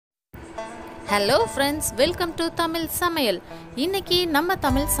Hello friends, welcome to Tamil Samayal. இன்னைக்கு நம்ம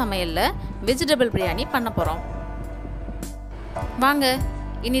தமிழ் சமையல்ல வெஜிடபிள் பிரியாணி பண்ண போறோம். வாங்க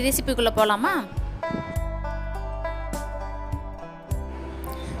இனி ரெசிபிக்குள்ள போலாமா?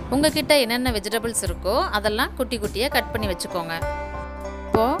 உங்ககிட்ட என்னென்ன வெஜிடபிள்ஸ் இருக்கோ அதெல்லாம் குட்டி குட்டியா கட் பண்ணி வெச்சுக்கோங்க.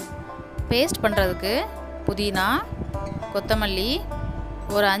 இப்போ பேஸ்ட் பண்றதுக்கு புதினா, கொத்தமல்லி,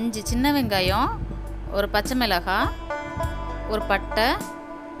 ஒரு 5 சின்ன வெங்காயம், ஒரு பச்சை மிளகாய், ஒரு பட்டை,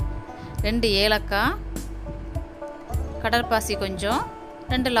 2 ஏலக்காய், கடற்பாசி கொஞ்சம்,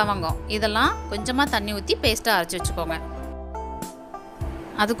 2 லவங்கம் இதெல்லாம் கொஞ்சமாக தண்ணி ஊற்றி பேஸ்ட்டாக அரைச்சி வச்சுக்கோங்க.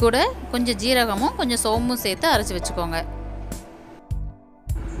 அது கூட கொஞ்சம் ஜீரகமும் கொஞ்சம் சோம்பும் சேர்த்து அரைச்சி வச்சுக்கோங்க.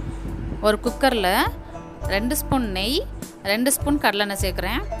 ஒரு குக்கரில் 2 ஸ்பூன் நெய், 2 ஸ்பூன் கடலெண்ணெய்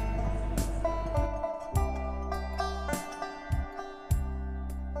சேர்க்குறேன்.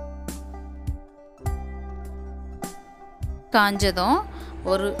 காஞ்சதும்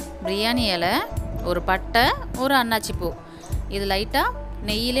ஒரு பிரியாணி இலை, ஒரு பட்டை, ஒரு அன்னாச்சி பூ இது லைட்டாக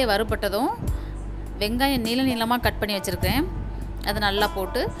நெய்யிலே வறுபட்டதும் வெங்காயம் நீளமாக கட் பண்ணி வச்சுருக்கேன். அதை நல்லா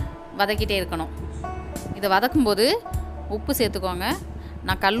போட்டு வதக்கிட்டே இருக்கணும். இதை வதக்கும்போது உப்பு சேர்த்துக்கோங்க.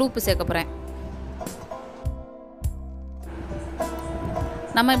 நான் கல் உப்பு சேர்க்க போகிறேன்.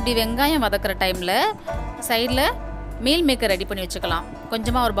 நம்ம இப்படி வெங்காயம் வதக்கிற டைமில் சைடில் மீல் மேக்கர் ரெடி பண்ணி வச்சுக்கலாம்.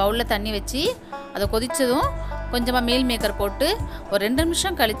 கொஞ்சமாக ஒரு பவுலில் தண்ணி வச்சு அதை கொதித்ததும் கொஞ்சமாக மீல் மேக்கர் போட்டு ஒரு 2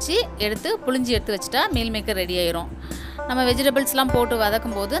 நிமிஷம் கழித்து புளிஞ்சி எடுத்து வச்சுட்டா மீல் மேக்கர் ரெடி ஆயிரும். நம்ம வெஜிடபிள்ஸ்லாம் போட்டு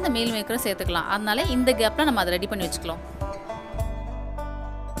வதக்கும் போது அந்த மீல் மேக்கரும் சேர்த்துக்கலாம். அதனால இந்த கேப்பில் நம்ம அதை ரெடி பண்ணி வச்சுக்கலாம்.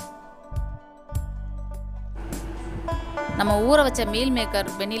 நம்ம ஊற வச்ச மீல்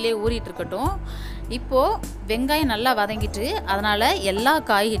மேக்கர் வெந்நிலே ஊறிட்டு இருக்கட்டும். இப்போது வெங்காயம் நல்லா வதங்கிட்டு அதனால் எல்லா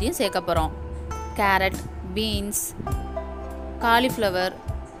காய்கறியும் சேர்க்க போகிறோம். கேரட், பீன்ஸ், காலிஃப்ளவர்,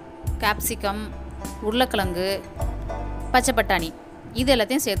 கேப்சிகம், உருளைக்கிழங்கு, பச்சை பட்டாணி இது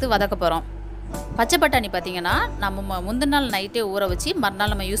எல்லாத்தையும் சேர்த்து வதக்க போகிறோம். பச்சை பட்டாணி பார்த்திங்கன்னா நம்ம முந்தின நாள் நைட்டே ஊற வச்சு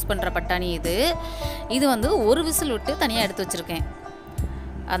மறுநாள் நம்ம யூஸ் பண்ணுற பட்டாணி இது வந்து ஒரு விசில் விட்டு தனியாக எடுத்து வச்சுருக்கேன்.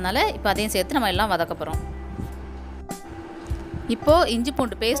 அதனால் இப்போ அதையும் சேர்த்து நம்ம எல்லாம் வதக்க போகிறோம். இப்போது இஞ்சி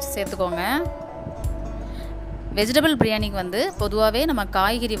பூண்டு பேஸ்ட் சேர்த்துக்கோங்க. வெஜிடபிள் பிரியாணிக்கு வந்து பொதுவாகவே நம்ம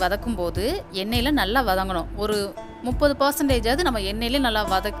காய்கறி வதக்கும் போது எண்ணெயில் நல்லா வதங்கணும். ஒரு 30% நம்ம எண்ணெயிலே நல்லா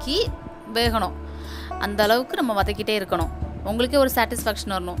வதக்கி வேகணும். அந்த அளவுக்கு நம்ம வதக்கிட்டே இருக்கணும். உங்களுக்கே ஒரு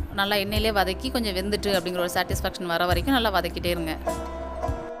சாட்டிஸ்ஃபேக்ஷன் வரணும். நல்லா எண்ணெயிலே வதக்கி கொஞ்சம் வெந்துட்டு அப்படிங்கிற ஒரு சாட்டிஸ்ஃபேக்ஷன் வர வரைக்கும் நல்லா வதக்கிட்டே இருங்க.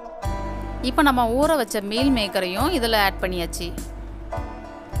 இப்போ நம்ம ஊற வச்ச மீல் மேக்கரையும் இதில் ஆட் பண்ணியாச்சு.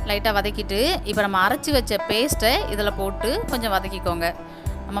 லைட்டாக வதக்கிட்டு இப்போ நம்ம அரைச்சி வச்ச பேஸ்ட்டை இதில் போட்டு கொஞ்சம் வதக்கிக்கோங்க.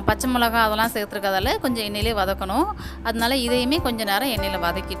 நம்ம பச்சை மிளகாய் அதெல்லாம் சேர்த்துருக்கதால கொஞ்சம் எண்ணெயிலே வதக்கணும். அதனால இதையுமே கொஞ்சம் நேரம் எண்ணெயில்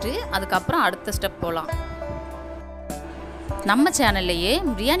வதக்கிட்டு அதுக்கப்புறம் அடுத்த ஸ்டெப் போகலாம். நம்ம சேனல்லையே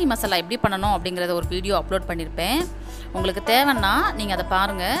பிரியாணி மசாலா எப்படி பண்ணணும் அப்படிங்கிறத ஒரு வீடியோ அப்லோட் பண்ணியிருப்பேன். உங்களுக்கு தேவைன்னா நீங்கள் அதை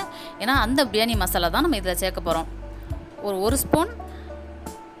பாருங்கள். ஏன்னா அந்த பிரியாணி மசாலா தான் நம்ம இதில் சேர்க்க போகிறோம். ஒரு ஸ்பூன்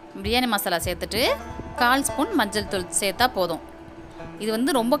பிரியாணி மசாலா சேர்த்துட்டு 1/4 ஸ்பூன் மஞ்சள் தூள் சேர்த்தா போதும். இது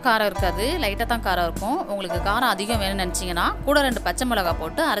வந்து ரொம்ப காரம் இருக்காது, லைட்டாக தான் காரம் இருக்கும். உங்களுக்கு காரம் அதிகம் வேணும்னு நினச்சிங்கன்னா கூட 2 பச்சை மிளகாய்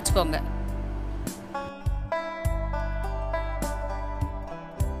போட்டு அரைச்சிக்கோங்க.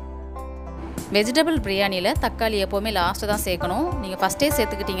 வெஜிடபிள் பிரியாணியில் தக்காளி எப்போவுமே லாஸ்ட்டு தான் சேர்க்கணும். நீங்கள் ஃபஸ்ட்டே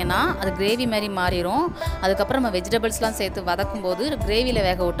சேர்த்துக்கிட்டிங்கன்னா அது கிரேவி மாதிரி மாறிடும். அதுக்கப்புறம் நம்ம வெஜிடபிள்ஸ்லாம் சேர்த்து வதக்கும் போது கிரேவியில்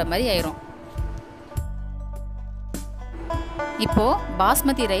வேக விட்ட மாதிரி ஆயிரும். இப்போது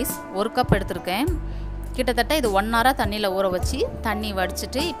பாஸ்மதி ரைஸ் 1 கப் எடுத்திருக்கேன். கிட்டத்தட்ட இது 1 hour தண்ணியில் ஊற வச்சு தண்ணி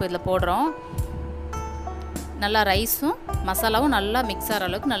வடிச்சிட்டு இப்போ இதில் போடுறோம். நல்லா ரைஸும் மசாலாவும் நல்லா மிக்ஸ் ஆகிற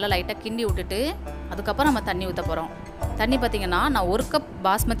அளவுக்கு நல்லா லைட்டாக கிண்டி விட்டுட்டு அதுக்கப்புறம் நம்ம தண்ணி ஊற்ற போகிறோம். தண்ணி பார்த்திங்கன்னா நான் 1 கப்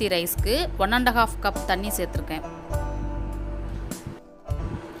பாஸ்மதி ரைஸ்க்கு 1.5 கப் தண்ணி சேர்த்துருக்கேன்.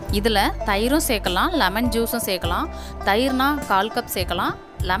 இதில் தயிரும் சேர்க்கலாம், லெமன் ஜூஸும் சேர்க்கலாம். தயிர்னா 1/4 கப் சேர்க்கலாம்,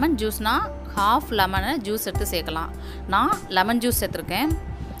 லெமன் ஜூஸ்னால் 1/2 லெமனை ஜூஸ் எடுத்து சேர்க்கலாம். நான் லெமன் ஜூஸ் சேர்த்துருக்கேன்.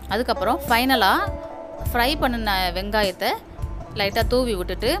 அதுக்கப்புறம் ஃபைனலாக ஃப்ரை பண்ணின வெங்காயத்தை லைட்டாக தூவி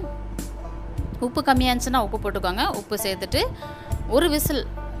விட்டுட்டு உப்பு கம்மியாக இருந்துச்சுன்னா உப்பு போட்டுக்கோங்க. உப்பு சேர்த்துட்டு ஒரு விசில்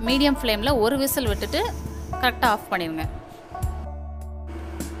மீடியம் ஃப்ளேமில் ஒரு விசில் விட்டுட்டு கரெக்டாக ஆஃப் பண்ணிடுங்க.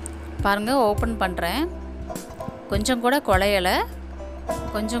 பாருங்கள், ஓப்பன் பண்ணுறேன். கொஞ்சம் கூட குழையலை,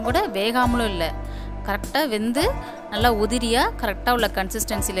 கொஞ்சம் கூட வேகாமலும் இல்லை. கரெக்டாக வெந்து நல்லா உதிரியாக கரெக்டாக உள்ள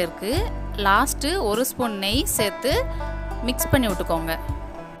கன்சிஸ்டன்சியில் இருக்குது. லாஸ்ட்டு 1 ஸ்பூன் நெய் சேர்த்து மிக்ஸ் பண்ணி விட்டுக்கோங்க.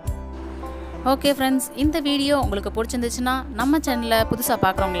 ஓகே ஃப்ரெண்ட்ஸ், இந்த வீடியோ உங்களுக்கு பிடிச்சிருந்துச்சுன்னா நம்ம சேனலில் புதுசாக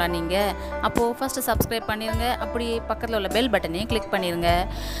பார்க்குறவங்களா நீங்கள் அப்போது ஃபஸ்ட்டு சப்ஸ்கிரைப் பண்ணிடுங்க. அப்படியே பக்கத்தில் உள்ள பெல் பட்டனையும் கிளிக் பண்ணிடுங்க.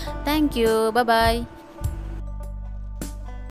 தேங்க்யூ, பாய்.